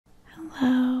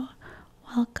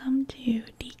welcome to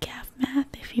Decaf-Math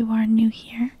if you are new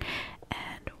here,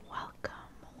 and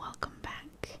welcome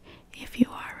back if you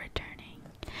are returning.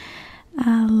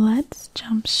 Let's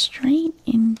jump straight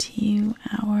into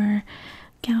our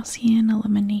Gaussian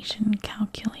elimination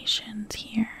calculations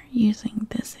here using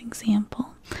this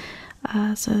example.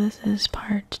 So this is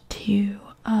part 2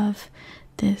 of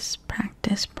this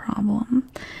practice problem.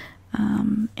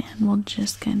 And we'll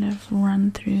just kind of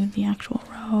run through the actual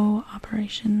row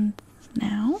operations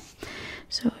now.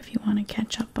 So if you want to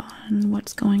catch up on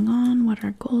what's going on, what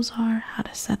our goals are, how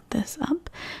to set this up,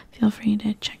 feel free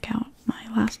to check out my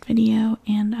last video,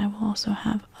 and I will also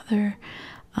have other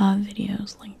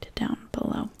videos linked down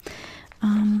below.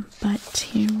 But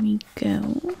here we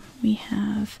go. We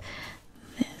have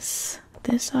this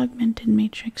augmented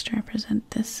matrix to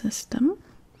represent this system.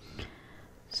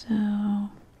 So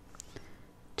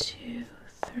 2,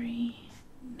 3,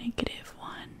 negative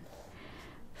 1,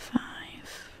 5,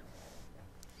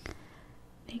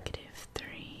 negative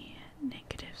 3,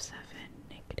 negative 7,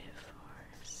 negative 4,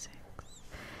 6,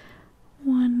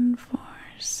 1, 4,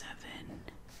 7,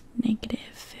 negative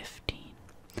 15.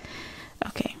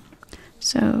 Okay,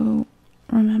 so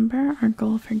remember our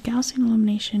goal for Gaussian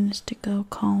elimination is to go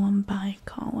column by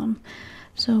column.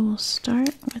 So we'll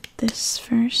start with this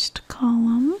first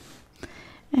column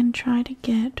and try to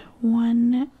get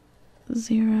 1,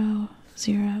 0,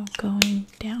 0 going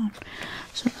down.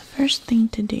 So the first thing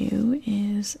to do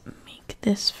is make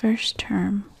this first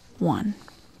term 1.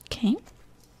 Okay?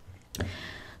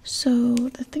 So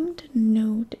the thing to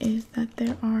note is that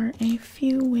there are a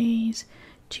few ways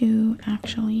to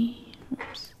actually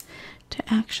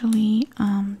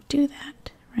do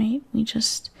that, right? We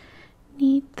just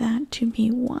need that to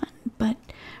be 1, but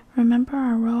remember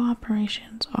our row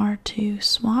operations are to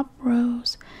swap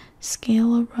rows,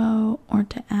 scale a row, or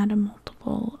to add a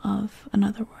multiple of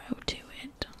another row to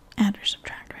it. Add or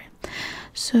subtract, right?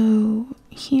 So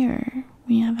here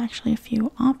we have actually a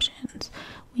few options.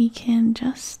 We can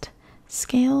just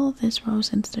scale this row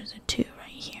since there's a 2 right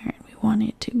here and we want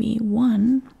it to be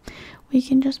 1. We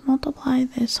can just multiply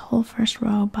this whole first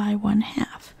row by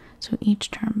 1/2. So each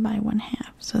term by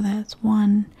 1/2. So that's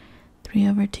 1, 3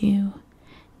 over 2,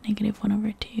 negative 1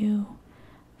 over 2,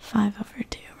 5 over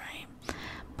 2, right?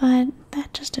 But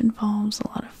that just involves a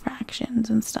lot of fractions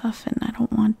and stuff, and I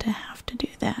don't want to have to do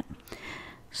that.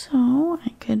 So I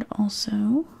could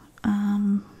also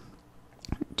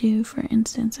for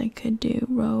instance, I could do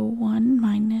row 1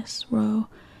 minus row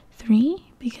 3,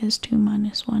 because 2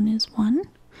 minus 1 is 1,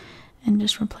 and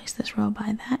just replace this row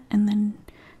by that, and then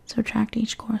subtract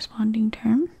each corresponding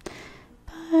term.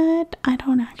 But I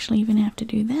don't actually even have to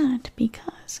do that,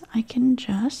 because I can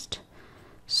just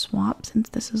swap, since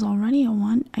this is already a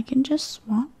 1, I can just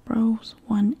swap rows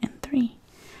 1 and 3,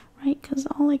 right? Because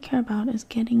all I care about is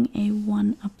getting a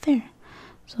 1 up there.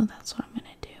 So that's what I'm going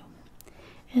to do.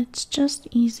 It's just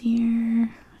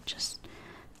easier, just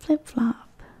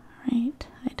flip-flop, right?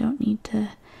 I don't need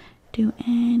to do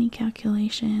any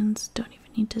calculations, don't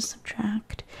even need to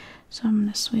subtract. So I'm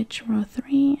going to switch row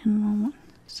 3 and row 1.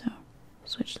 So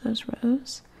switch those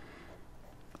rows.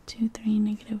 2, 3,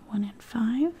 negative 1, and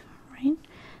 5, right?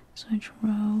 Switch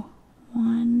row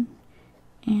 1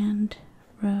 and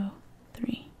row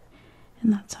 3.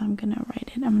 And that's how I'm going to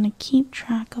write it. I'm going to keep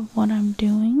track of what I'm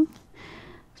doing.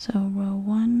 So row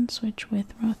 1, switch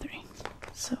with row 3.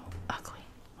 So ugly.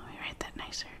 Let me write that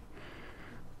nicer.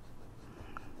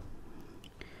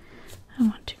 I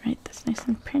want to write this nice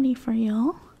and pretty for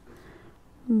y'all.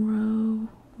 Row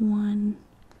 1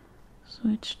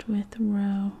 switched with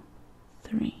row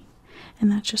 3.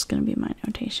 And that's just going to be my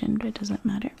notation, but it doesn't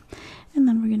matter. And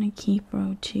then we're going to keep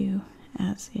row 2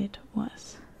 as it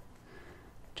was.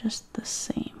 Just the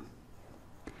same.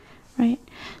 Right?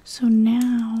 So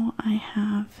now I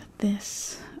have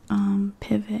this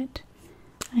pivot.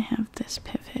 I have this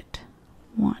pivot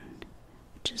 1,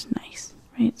 which is nice,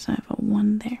 right? So I have a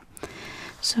 1 there.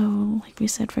 So like we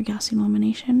said for Gaussian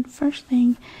elimination, first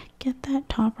thing, get that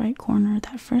top right corner,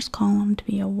 that first column, to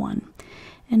be a 1.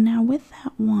 And now with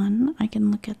that 1, I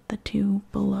can look at the 2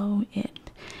 below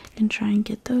it and try and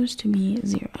get those to be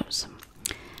zeros.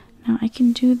 Now I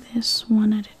can do this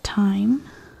one at a time.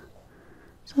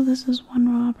 So this is one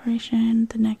row operation.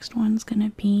 The next one's going to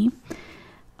be,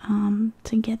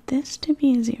 to get this to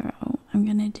be a 0, I'm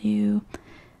going to do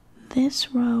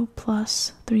this row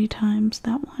plus 3 times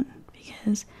that one,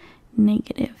 because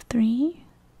negative 3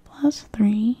 plus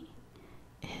 3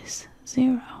 is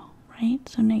 0, right?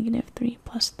 So negative 3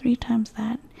 plus 3 times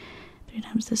that, 3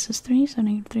 times this is 3, so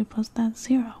negative 3 plus that's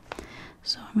 0.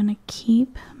 So I'm going to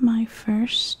keep my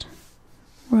first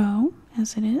row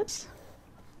as it is.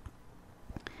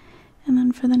 And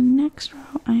then for the next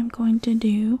row, I am going to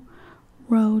do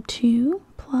row 2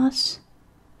 plus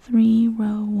 3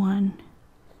 row 1.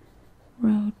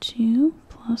 Row 2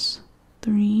 plus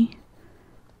 3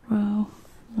 row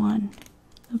 1.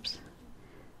 Oops.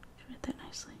 Write that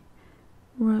nicely.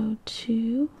 Row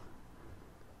 2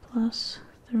 plus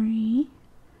 3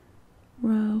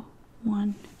 row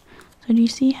 1. So do you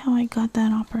see how I got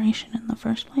that operation in the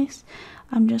first place?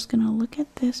 I'm just going to look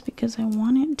at this because I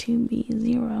want it to be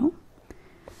 0.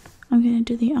 I'm going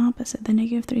to do the opposite. The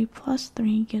negative 3 plus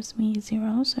 3 gives me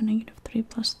 0, so negative 3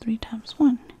 plus 3 times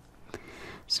 1.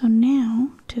 So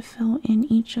now, to fill in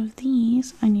each of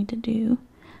these, I need to do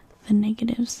the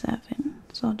negative 7.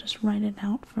 So I'll just write it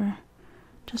out for,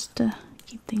 just to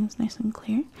keep things nice and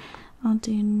clear. I'll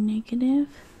do negative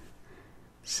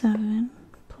 7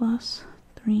 plus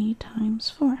 3 times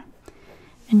 4.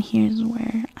 And here's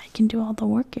where I can do all the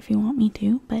work if you want me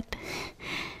to, but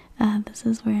this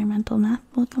is where mental math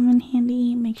will come in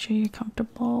handy. Make sure you're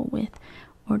comfortable with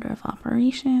order of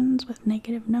operations, with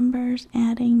negative numbers,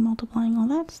 adding, multiplying, all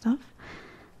that stuff.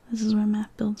 This is where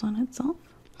math builds on itself.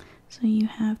 So you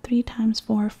have 3 times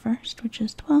 4 first, which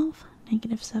is 12.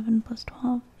 Negative 7 plus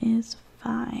 12 is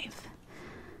 5.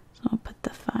 So I'll put the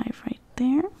 5 right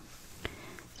there.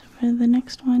 So for the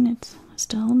next one, it's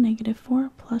still negative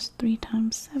 4 plus 3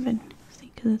 times 7.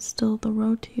 See, because it's still the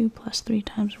row 2 plus 3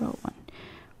 times row 1.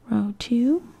 Row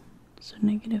 2, so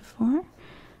negative 4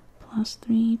 plus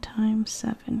 3 times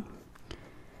 7.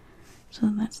 So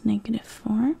that's negative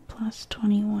 4 plus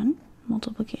 21.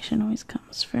 Multiplication always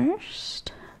comes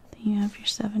first. Then you have your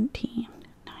 17.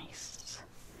 Nice.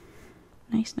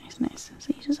 Nice, nice, nice.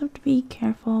 So you just have to be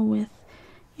careful with,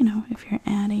 you know, if you're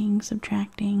adding,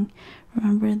 subtracting.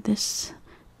 Remember this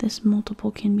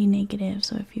multiple can be negative,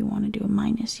 so if you want to do a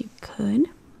minus, you could.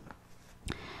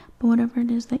 But whatever it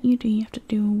is that you do, you have to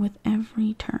do with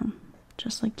every term,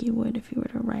 just like you would if you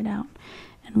were to write out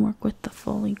and work with the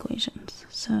full equations.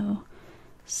 So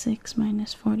 6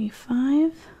 minus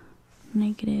 45,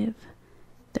 negative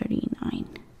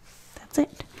 39. That's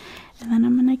it. And then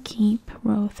I'm going to keep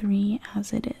row 3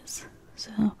 as it is.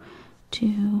 So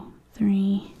 2,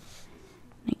 3,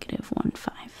 negative 1,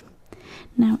 5.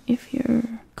 Now, if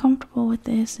you're comfortable with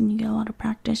this and you get a lot of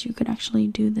practice, you could actually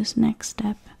do this next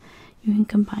step. You can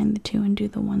combine the two and do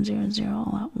the 1, 0, 0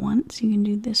 all at once. You can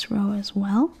do this row as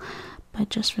well, but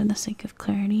just for the sake of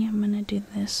clarity, I'm going to do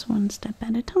this one step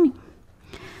at a time.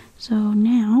 So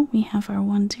now we have our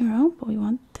 1, 0, but we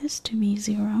want this to be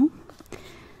 0.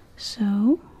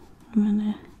 So I'm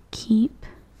going to keep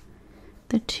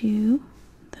the 2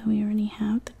 that we already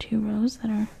have, the 2 rows that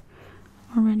are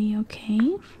already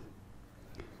okay,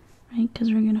 right? Because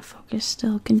we're going to focus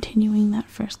still continuing that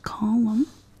first column.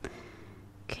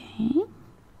 Okay,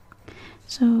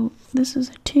 so this is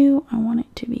a 2, I want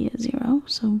it to be a 0,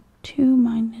 so 2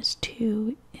 minus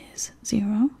 2 is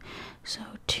 0, so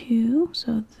 2,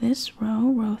 so this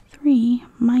row, row 3,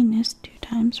 minus 2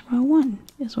 times row 1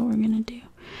 is what we're going to do.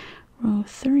 Row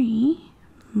 3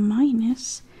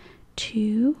 minus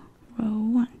 2 row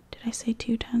 1. Did I say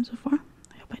 2 times before?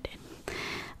 I hope I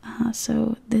did.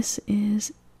 So this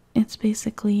is, it's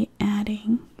basically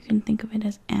adding, you can think of it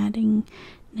as adding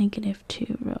negative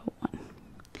 2 row 1,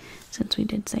 since we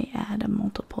did say add a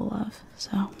multiple of,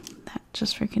 so that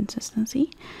just for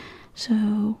consistency.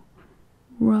 So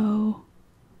row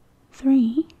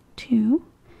 3, 2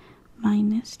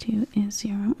 minus 2 is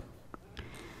 0.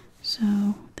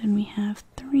 So then we have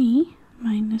 3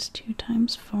 minus 2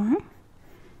 times 4,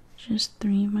 which is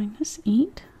 3 minus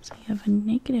 8, so you have a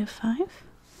negative 5.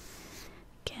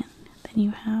 Again, then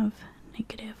you have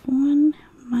negative 1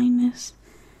 minus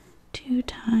 2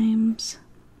 times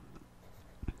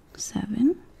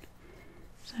 7,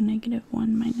 so negative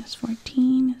 1 minus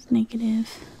 14 is negative,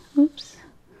 oops,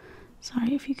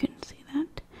 sorry if you couldn't see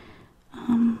that,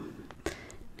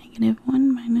 negative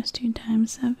 1 minus 2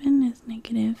 times 7 is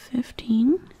negative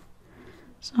 15,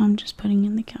 so I'm just putting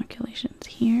in the calculations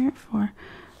here for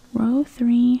row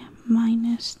 3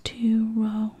 minus 2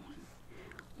 row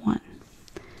 1,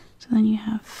 so then you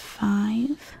have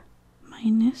 5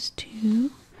 minus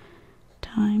 2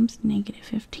 times negative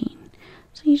 15.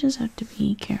 So you just have to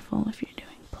be careful if you're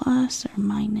doing plus or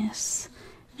minus,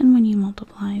 and when you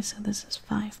multiply, so this is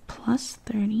 5 plus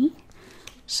 30,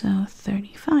 so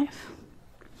 35.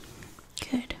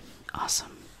 Good,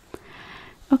 awesome.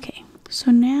 Okay,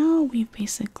 so now we've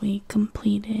basically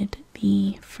completed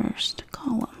the first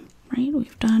column, right?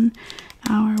 We've done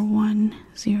our 1,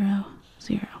 0,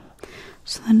 0.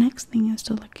 So the next thing is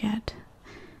to look at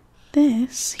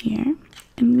this here,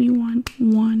 and we want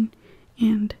 1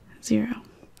 and 0.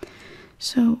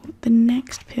 So the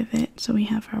next pivot, so we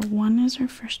have our 1 as our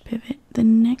first pivot. The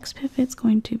next pivot is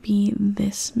going to be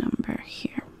this number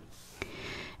here.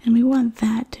 And we want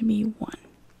that to be 1.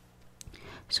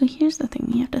 So here's the thing,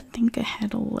 we have to think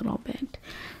ahead a little bit.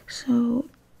 So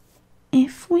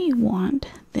if we want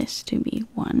this to be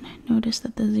 1, notice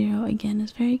that the 0 again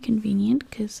is very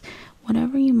convenient because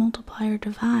whatever you multiply or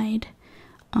divide,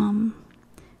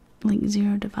 like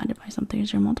 0 divided by something or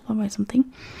 0 multiplied by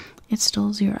something, it's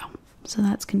still 0. So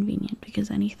that's convenient because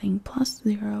anything plus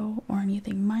 0 or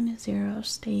anything minus 0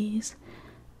 stays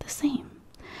the same.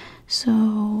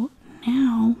 So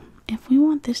now if we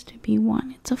want this to be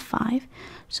 1, it's a 5.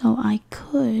 So I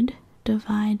could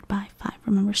divide by 5.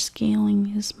 Remember,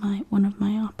 scaling is one of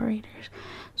my operators.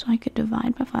 So I could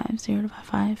divide by 5. 0 divided by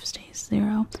 5 stays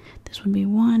 0. This would be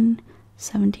 1,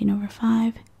 17 over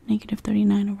 5, negative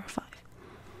 39 over 5.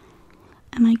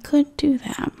 And I could do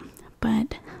that,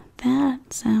 but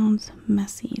that sounds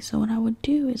messy. So what I would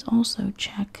do is also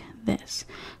check this.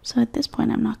 So at this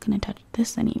point, I'm not going to touch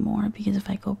this anymore because if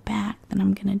I go back, then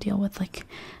I'm going to deal with like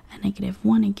a negative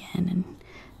 1 again. And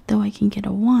though I can get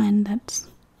a 1, that's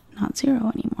not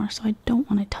 0 anymore. So I don't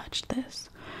want to touch this.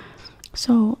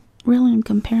 So really I'm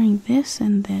comparing this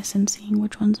and seeing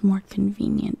which one's more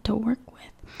convenient to work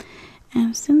with.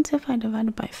 And since if I divide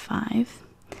it by 5,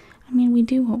 I mean, we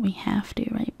do what we have to,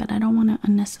 right? But I don't want to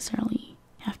unnecessarily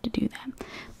have to do that.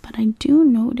 But I do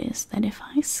notice that if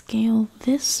I scale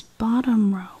this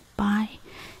bottom row by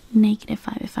negative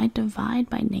 5, if I divide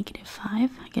by negative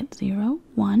 5, I get 0,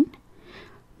 1.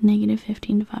 Negative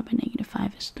 15 divided by negative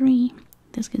 5 is 3.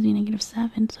 This gives me negative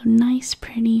 7. So nice,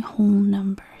 pretty whole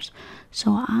numbers.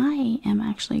 So I am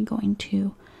actually going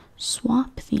to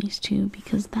swap these two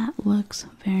because that looks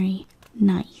very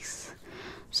nice.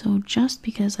 So just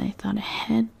because I thought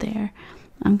ahead there,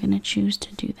 I'm going to choose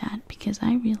to do that because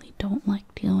I really don't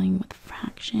like dealing with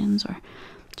fractions or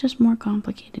just more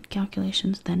complicated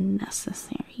calculations than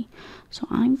necessary. So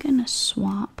I'm going to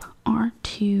swap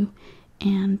R2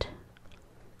 and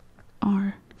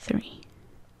R3.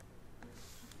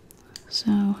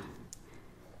 So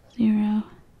 0,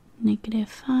 negative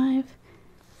 5,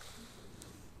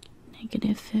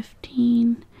 negative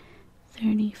 15,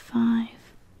 35,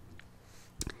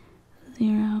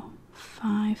 0,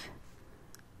 5,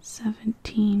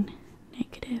 17,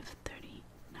 negative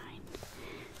 39.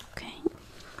 Okay,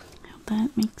 I hope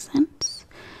that makes sense.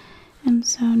 And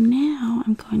so now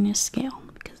I'm going to scale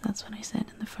because that's what I said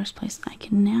in the first place. I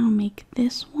can now make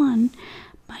this one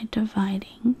by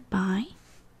dividing by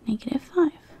negative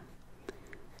 5.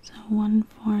 So 1,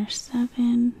 4,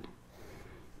 7,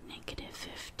 negative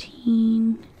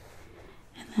 15,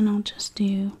 and then I'll just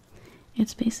do,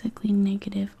 it's basically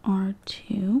negative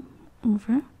R2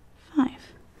 over 5.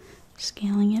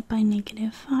 Scaling it by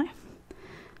negative 5.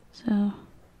 So,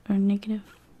 or negative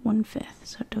 1/5.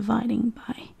 So dividing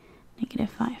by negative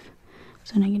 5.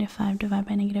 So negative 5 divided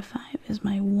by negative 5 is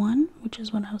my 1, which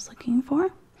is what I was looking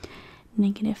for.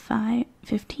 Negative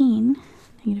 15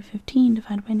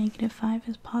 divided by negative 5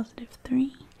 is positive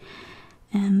 3.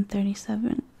 And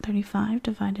 35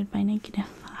 divided by negative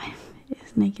 5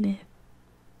 is negative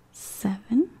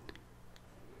 7.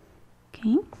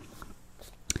 Okay.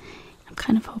 I'm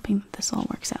kind of hoping that this all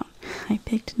works out. I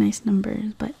picked nice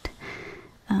numbers, but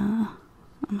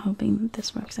I'm hoping that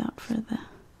this works out for the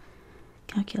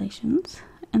calculations.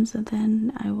 And so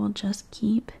then I will just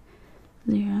keep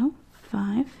 0,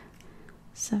 5,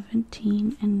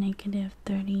 17, and negative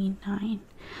 39.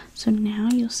 So now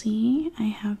you'll see I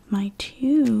have my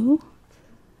two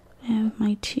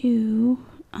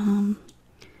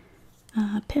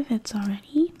pivots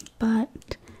already,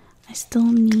 but I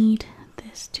still need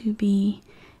this to be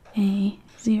a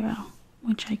 0,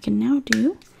 which I can now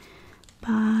do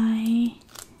by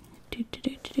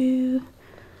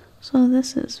So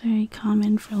this is very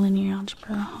common for linear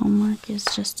algebra. Homework is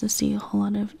just to see a whole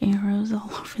lot of arrows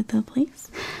all over the place.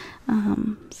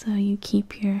 So you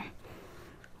keep your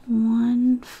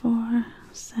 1, 4,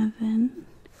 7,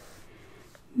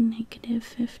 negative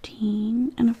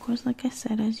 15, and of course, like I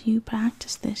said, as you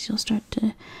practice this, you'll start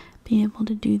to be able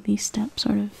to do these steps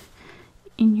sort of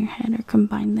in your head or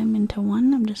combine them into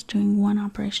one. I'm just doing one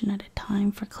operation at a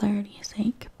time for clarity's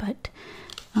sake, but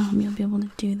you'll be able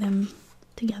to do them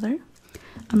together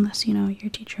unless your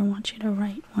teacher wants you to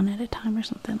write one at a time or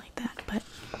something like that. But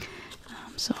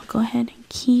so I'll go ahead and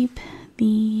keep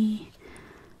the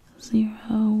 0,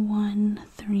 1,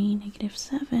 3, negative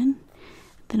 7.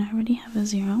 Then I already have a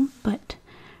 0, but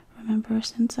remember,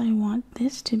 since I want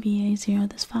this to be a 0,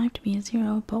 this 5 to be a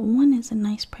 0, but 1 is a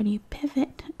nice pretty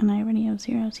pivot, and I already have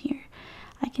zeros here,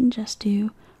 I can just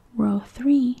do row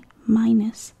 3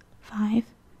 minus 5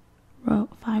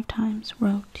 times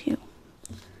row 2.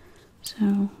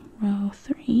 So row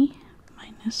 3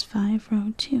 minus 5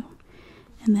 row 2.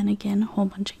 And then again, a whole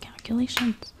bunch of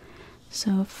calculations.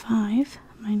 So 5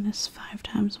 minus 5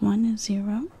 times 1 is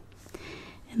 0.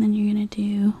 And then you're going to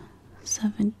do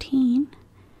 17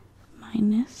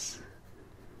 minus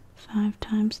 5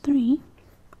 times 3,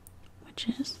 which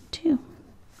is 2.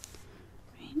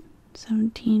 Right?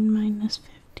 17 minus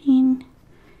 15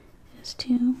 is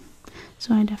 2.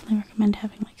 So I definitely recommend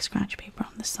having like scratch paper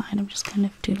on the side. I'm just kind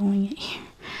of doodling it here.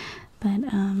 But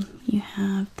you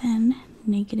have then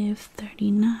negative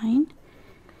 39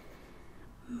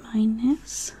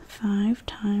 minus 5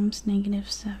 times negative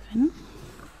 7.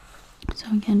 So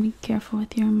again, be careful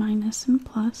with your minus and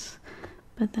plus,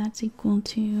 but that's equal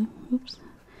to, oops,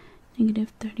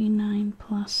 negative 39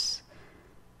 plus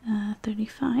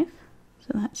 35.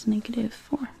 So that's negative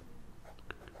 4.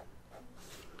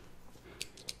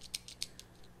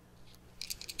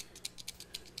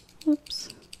 Oops.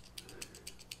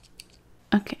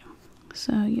 Okay,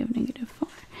 so you have negative 4.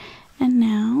 And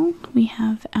now we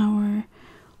have our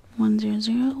 1, 0,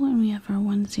 0, and we have our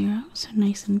 1, 0, so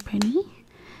nice and pretty.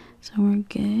 So we're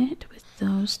good with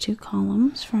those two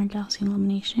columns for our Gaussian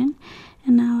elimination.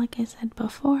 And now, like I said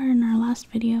before in our last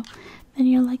video, that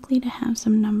you're likely to have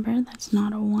some number that's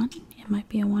not a 1. It might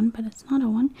be a 1, but it's not a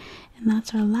 1. And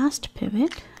that's our last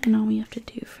pivot. And all we have to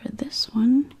do for this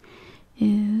one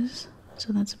is,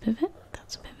 so that's a pivot,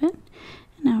 that's a pivot.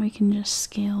 And now we can just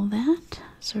scale that.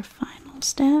 So our final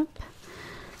step.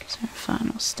 So our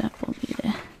final step will be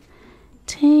to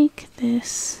take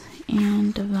this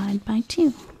and divide by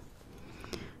 2.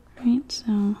 Right,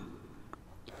 so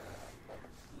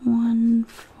 1,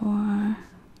 4,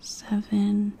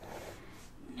 7,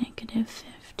 negative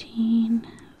 15,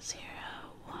 0,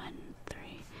 1, 3,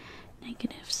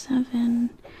 negative 7,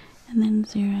 and then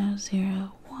 0,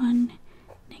 0, 1,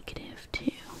 negative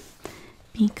 2,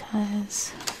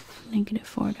 because negative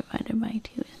 4 divided by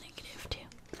 2 is negative 2.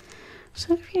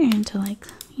 So if you're into, like,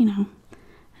 you know,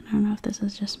 I don't know if this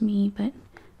is just me, but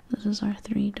this is our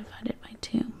 3 divided by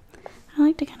 2. I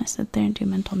like to kind of sit there and do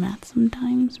mental math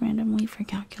sometimes randomly for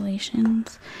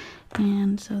calculations,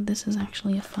 and so this is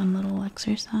actually a fun little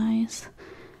exercise.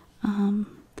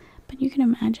 But you can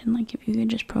imagine, like, if you could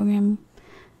just program,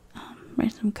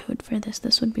 write some code for this,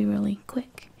 this would be really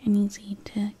quick and easy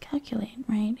to calculate,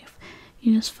 right? If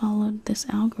you just followed this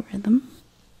algorithm,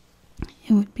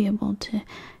 it would be able to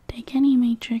take any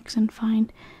matrix and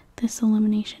find this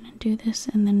elimination and do this,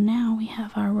 and then now we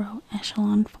have our row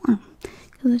echelon form.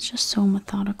 Because it's just so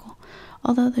methodical.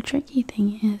 Although the tricky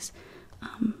thing is,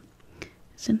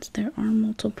 since there are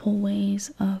multiple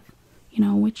ways of, you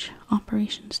know, which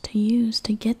operations to use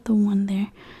to get the 1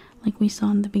 there, like we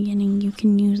saw in the beginning, you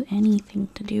can use anything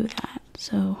to do that.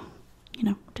 So, you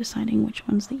know, deciding which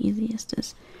one's the easiest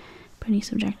is pretty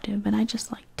subjective, but I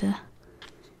just like to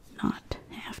not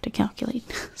have to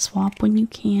calculate. Swap when you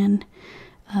can.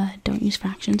 Don't use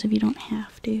fractions if you don't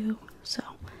have to. So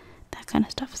that kind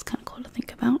of stuff is kind of cool to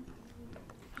think about.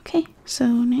 Okay, so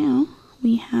now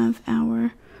we have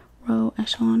our row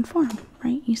echelon form,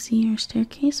 right? You see our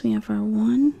staircase, we have our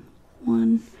 1,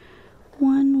 1,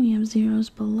 1, we have zeros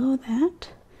below that.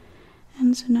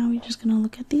 And so now we're just going to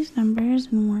look at these numbers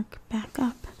and work back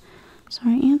up. So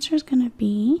our answer is going to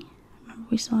be, remember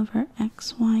we still have our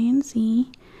x, y, and z.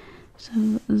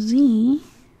 So z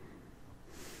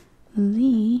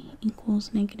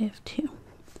equals negative 2.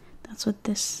 That's what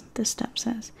this step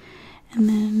says. And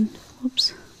then,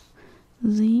 whoops,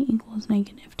 z equals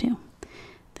negative 2.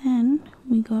 Then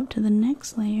we go up to the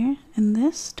next layer, and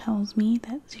this tells me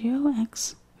that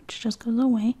 0x, which just goes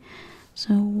away,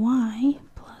 so y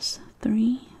plus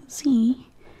 3z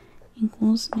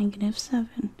equals negative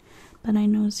 7. But I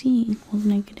know z equals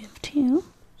negative 2,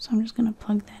 so I'm just going to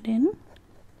plug that in,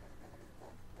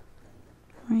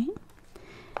 right?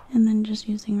 And then just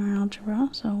using our algebra,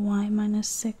 so y minus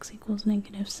 6 equals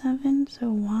negative 7,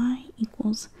 so y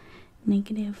equals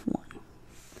negative 1.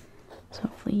 So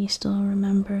hopefully you still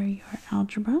remember your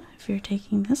algebra. If you're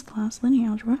taking this class,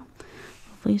 linear algebra,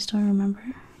 hopefully you still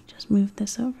remember. Just move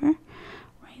this over,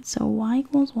 right? So y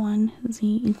equals 1,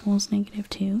 z equals negative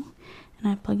 2, and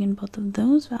I plug in both of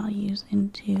those values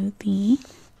into the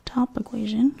top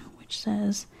equation, which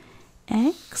says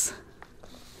x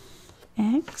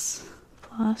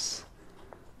plus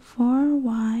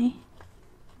 4y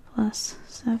plus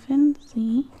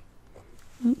 7z,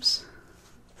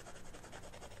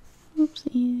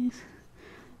 oopsies,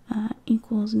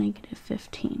 equals negative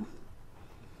 15.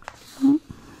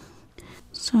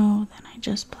 So then I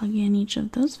just plug in each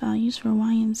of those values for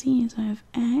y and z, so I have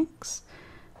x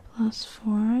plus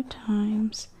 4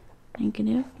 times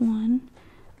negative 1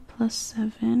 plus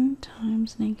 7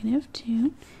 times negative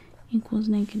 2 equals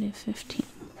negative 15.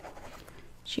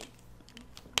 Shoot.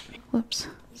 Whoops.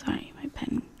 Sorry, my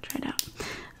pen dried out.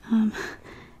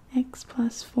 X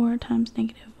plus 4 times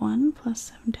negative 1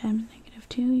 plus 7 times negative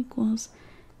 2 equals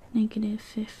negative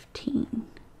 15.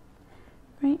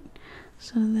 Right?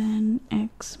 So then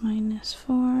x minus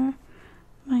 4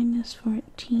 minus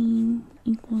 14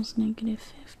 equals negative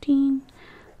 15.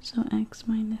 So x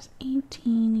minus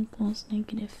 18 equals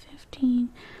negative 15.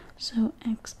 So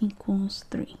x equals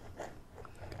 3.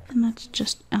 And that's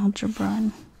just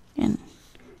algebra and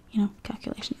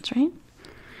calculations, right?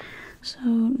 So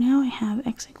now I have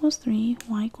x equals 3,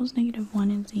 y equals negative 1,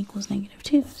 and z equals negative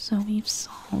 2. So we've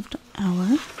solved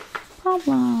our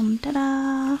problem.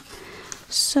 Ta-da!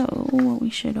 So what we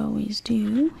should always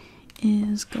do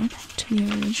is go back to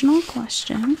the original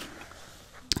question.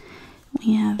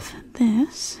 We have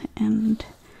this, and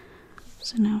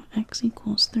so now x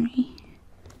equals 3.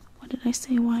 What did I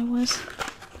say y was?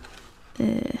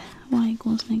 Y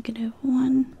equals negative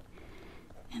 1,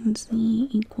 and z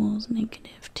equals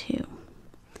negative 2.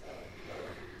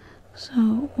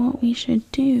 So what we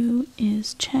should do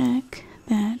is check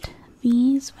that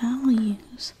these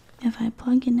values, if I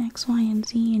plug in x, y, and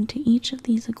z into each of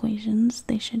these equations,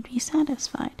 they should be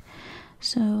satisfied.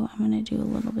 So I'm going to do a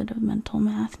little bit of mental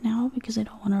math now because I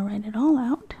don't want to write it all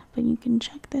out, but you can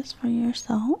check this for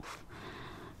yourself.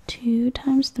 2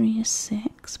 times 3 is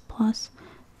 6, plus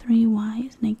 3y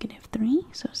is negative 3,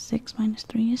 so 6 minus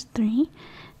 3 is 3.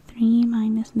 3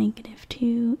 minus negative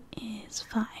 2 is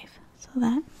 5, so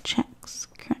that checks,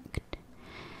 correct.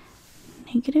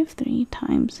 Negative 3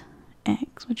 times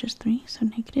x, which is 3, so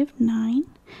negative 9,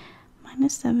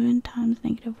 minus 7 times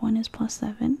negative 1 is plus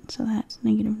 7, so that's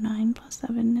negative 9 plus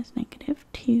 7 is negative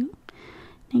 2.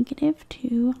 Negative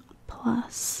 2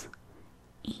 plus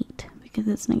 8, because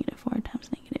it's negative 4 times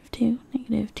negative 2.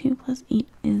 Negative 2 plus 8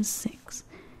 is 6.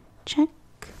 Check.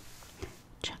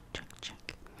 Check, check,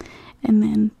 check. And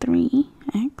then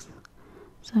 3x,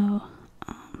 so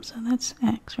that's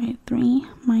x, right? 3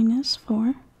 minus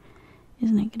 4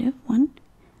 is negative 1,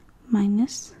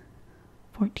 minus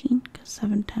 14, because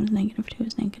 7 times negative 2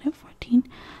 is negative 14,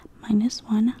 minus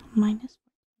 1 minus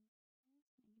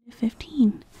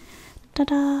 15.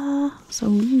 Ta-da! So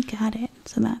we got it.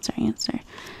 So that's our answer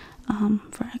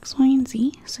for x, y, and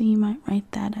z. So you might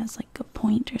write that as like a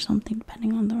point or something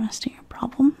depending on the rest of your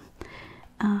problem.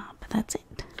 But that's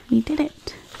it. We did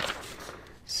it.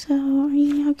 So are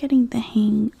you now getting the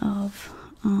hang of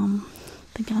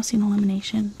the Gaussian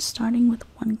elimination, starting with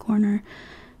one corner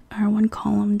or one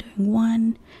column doing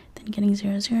 1, then getting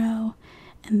 0, 0,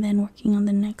 and then working on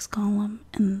the next column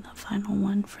and the final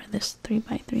one for this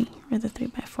 3x3 or the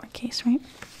 3x4 case, right?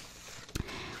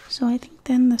 So I think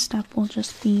then the step will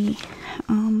just be,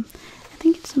 I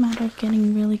think it's a matter of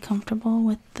getting really comfortable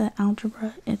with the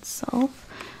algebra itself,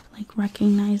 like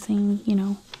recognizing,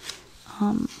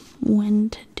 when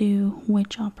to do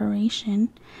which operation.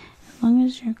 As long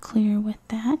as you're clear with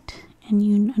that and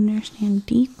you understand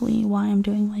deeply why I'm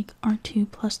doing like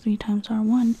R2 plus 3 times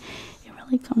R1, it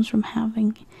really comes from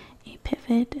having a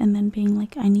pivot and then being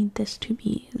like, I need this to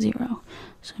be 0.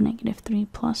 So negative 3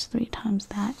 plus 3 times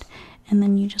that, and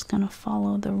then you just gonna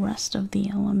follow the rest of the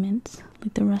elements,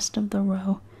 like the rest of the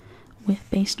row,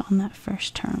 based on that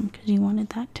first term, because you wanted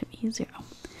that to be 0.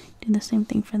 Do the same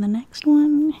thing for the next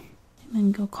one, and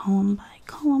then go column by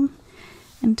column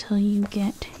until you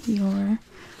get your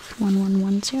 1, 1,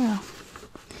 1, 0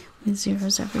 with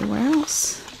zeros everywhere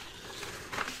else.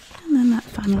 And then that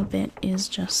final bit is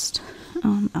just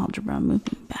algebra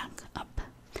moving back up.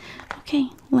 Okay,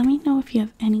 let me know if you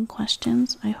have any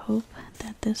questions. I hope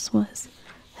that this was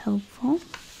helpful.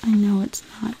 I know it's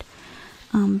not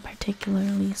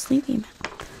particularly sleepy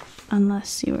math,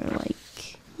 unless you were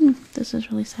like, this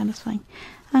is really satisfying.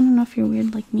 I don't know if you're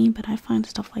weird like me, but I find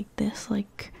stuff like this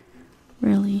like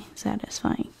really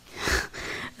satisfying.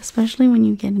 Especially when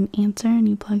you get an answer and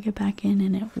you plug it back in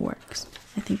and it works.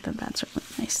 I think that that's really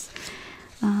nice.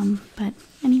 But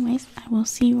anyways, I will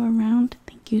see you around.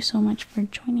 Thank you so much for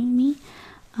joining me.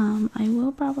 I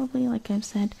will probably, like I've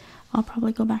said, I'll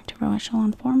probably go back to row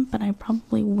echelon form, but I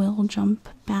probably will jump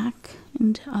back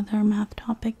into other math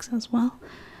topics as well.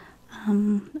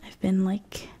 I've been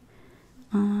like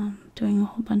doing a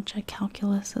whole bunch of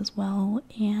calculus as well,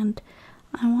 and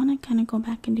I want to kind of go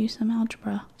back and do some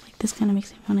algebra. Like this kind of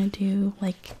makes me want to do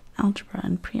like algebra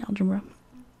and pre-algebra.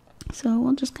 So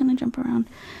we'll just kind of jump around,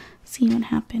 see what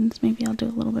happens. Maybe I'll do a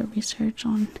little bit of research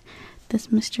on this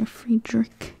Mr.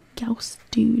 Friedrich Gauss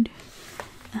dude,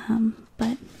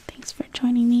 But thanks for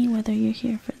joining me, whether you're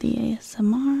here for the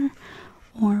ASMR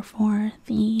or for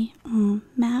the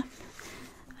math.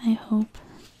 I hope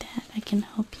that I can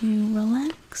help you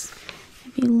relax,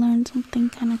 if you learned something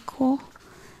kind of cool,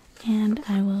 and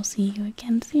I will see you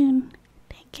again soon.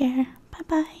 Take care. Bye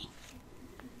bye.